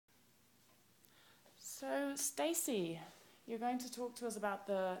So, Stacy, you're going to talk to us about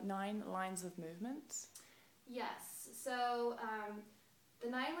the 9 lines of movement. Yes, so the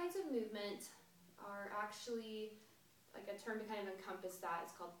 9 lines of movement are actually like a term to kind of encompass that.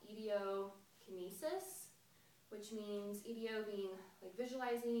 It's called Ideokinesis, which means ideo being like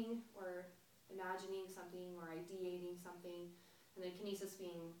visualizing or imagining something or ideating something, and then kinesis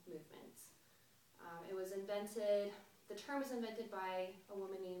being movement. The term was invented by a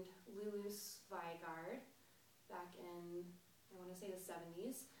woman named Lulu Zweigard back in, I want to say, the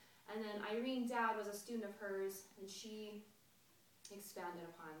 70s. And then Irene Dowd was a student of hers, and she expanded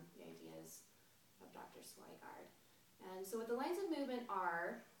upon the ideas of Dr. Zweigard. And so what the lines of movement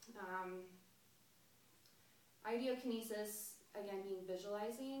are, ideokinesis, again, being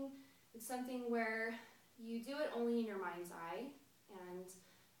visualizing, it's something where you do it only in your mind's eye, and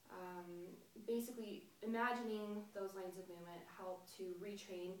basically imagining those lines of movement help to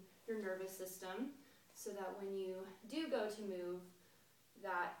retrain your nervous system so that when you do go to move,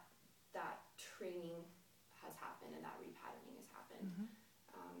 that training has happened and that repatterning has happened.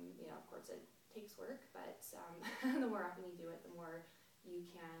 Of course it takes work, but the more often you do it, the more you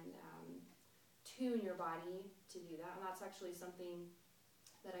can tune your body to do that. And that's actually something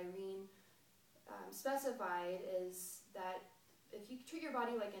that Irene specified, is that if you treat your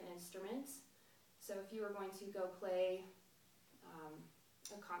body like an instrument, so if you were going to go play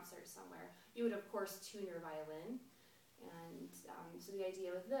a concert somewhere, you would of course tune your violin. And so the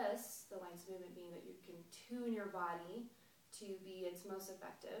idea with this, the lines of movement, being that you can tune your body to be its most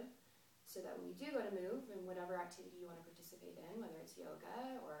effective, so that when you do go to move in whatever activity you want to participate in, whether it's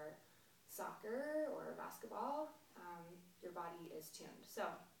yoga or soccer or basketball, your body is tuned. So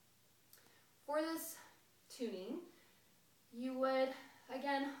for this tuning, you would,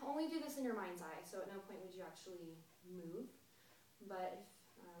 again, only do this in your mind's eye, so at no point would you actually move. But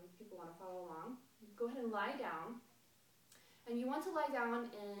if people want to follow along, go ahead and lie down. And you want to lie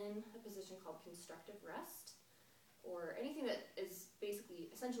down in a position called constructive rest, or anything that is basically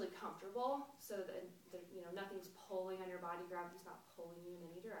essentially comfortable, so that nothing's pulling on your body, gravity's not pulling you in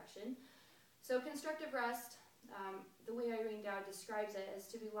any direction. So constructive rest, the way Irene Dowd describes it, is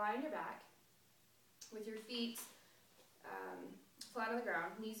to be lying on your back with your feet flat on the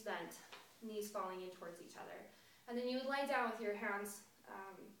ground, knees bent, knees falling in towards each other. And then you would lie down with your hands,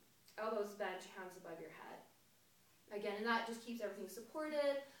 elbows bent, hands above your head. Again, and that just keeps everything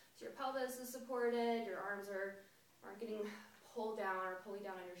supported, so your pelvis is supported, your arms aren't getting pulled down or pulling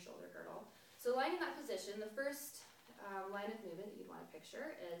down on your shoulder girdle. So lying in that position, the first line of movement that you'd want to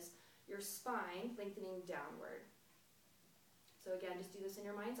picture is your spine lengthening downward. So again, just do this in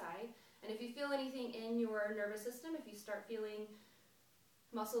your mind's eye. And if you feel anything in your nervous system, if you start feeling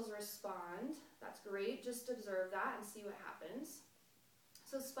muscles respond, that's great. Just observe that and see what happens.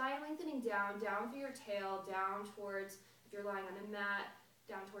 So spine lengthening down through your tail, down towards, if you're lying on a mat,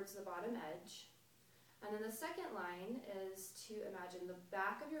 down towards the bottom edge. And then the second line is to imagine the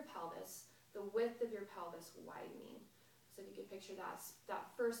back of your pelvis, the width of your pelvis widening. So if you could picture that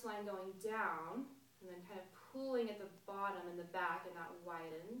first line going down, and then kind of pulling at the bottom and the back, and that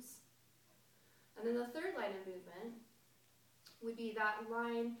widens. And then the third line of movement would be that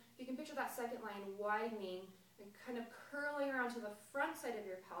line, you can picture that second line widening and kind of curling around to the front side of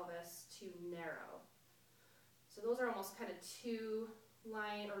your pelvis to narrow. So those are almost kind of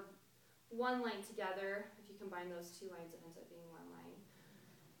one line together. If you combine those 2 lines, it ends up being one line.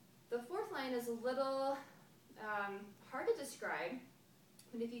 The fourth line is a little hard to describe,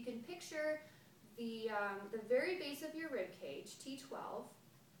 but if you can picture the very base of your rib cage, T12,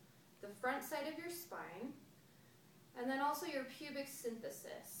 the front side of your spine, and then also your pubic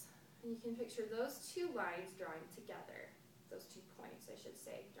symphysis. And you can picture those 2 lines drawing together, those 2 points, I should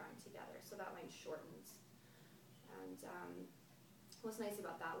say, drawing together. So that line shortens. And what's nice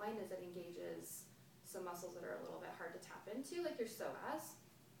about that line is it engages some muscles that are a little bit hard to tap into, like your psoas.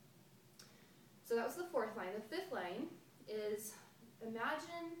 So that was the fourth line. The fifth line is,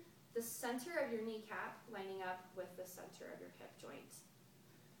 imagine the center of your kneecap lining up with the center of your hip joint.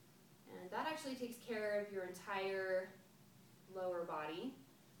 And that actually takes care of your entire lower body.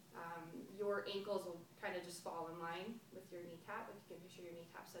 Your ankles will kind of just fall in line with your kneecap, if you can picture your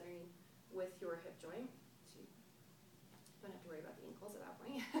kneecap centering with your hip joint. So you don't have to worry about the ankles at that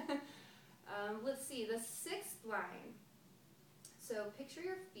point. Let's see, the sixth line. So picture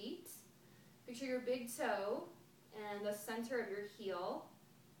your feet, picture your big toe and the center of your heel,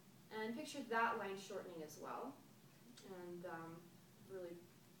 and picture that line shortening as well. And really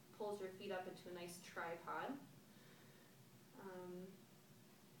pulls your feet up into a nice tripod.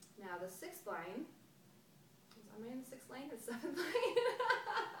 Now the sixth line, am I in the sixth line or the seventh line?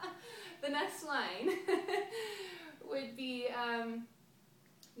 The next line would be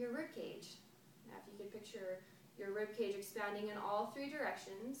your rib cage. Now, if you could picture your rib cage expanding in all three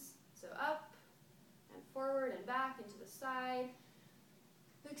directions, so up and forward and back and to the side,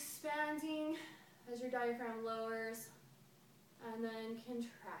 expanding as your diaphragm lowers, and then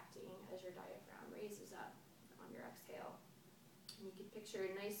contracting as your diaphragm raises up on your exhale. And you can picture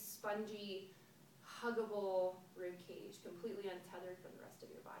a nice spongy, huggable rib cage, completely untethered from the rest of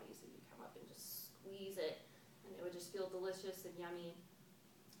your body, so you come up and just squeeze it, and it would just feel delicious and yummy.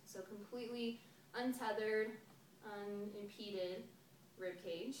 So completely untethered, unimpeded rib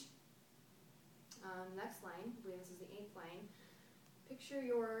cage. Next line, I believe this is the 8th line. Picture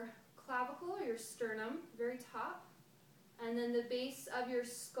your clavicle, or your sternum, very top, and then the base of your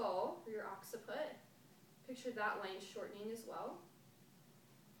skull, or your occiput. Picture that line shortening as well.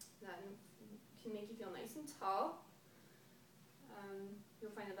 That can make you feel nice and tall.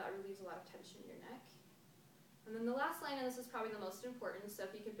 You'll find that that relieves a lot of tension in your neck. And then the last line, and this is probably the most important, so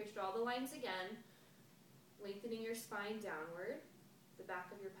if you can picture all the lines again, lengthening your spine downward, the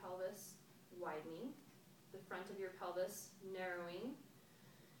back of your pelvis widening, the front of your pelvis narrowing,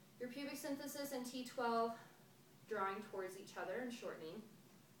 your pubic symphysis and T12 drawing towards each other and shortening,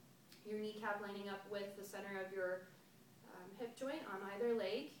 your kneecap lining up with the center of your hip joint on either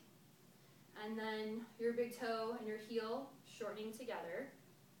leg, and then your big toe and your heel shortening together,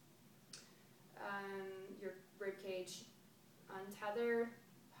 your rib cage untethered,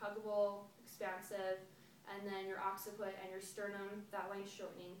 huggable, expansive, and then your occiput and your sternum, that line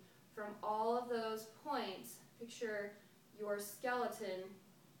shortening. From all of those points, picture your skeleton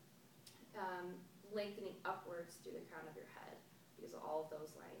lengthening upwards through the crown of your head because of all of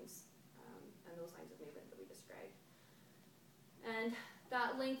those lines and those lines of movement that we described. And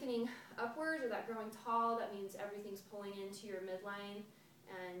that lengthening upwards, or that growing tall, that means everything's pulling into your midline,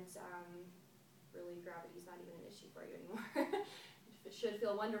 and really gravity's not even an issue for you anymore. It should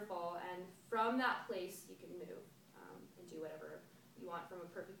feel wonderful, and from that place you can move and do whatever you want from a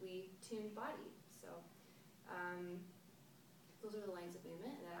perfectly tuned body. So those are the lines of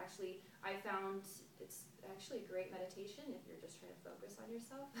movement, and I found it's actually a great meditation if you're just trying to focus on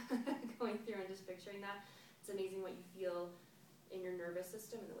yourself, going through and just picturing that. It's amazing what you feel in your nervous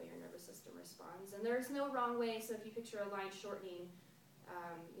system and the way your nervous system responds. And there's no wrong way, so if you picture a line shortening,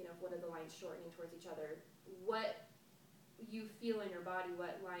 one of the lines shortening towards each other, what you feel in your body,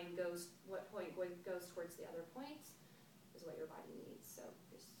 what point goes towards the other point is what your body needs. So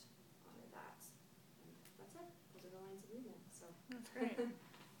just honor that. And that's it. Those are the lines of movement. So That's great.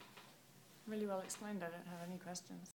 Really well explained. I don't have any questions.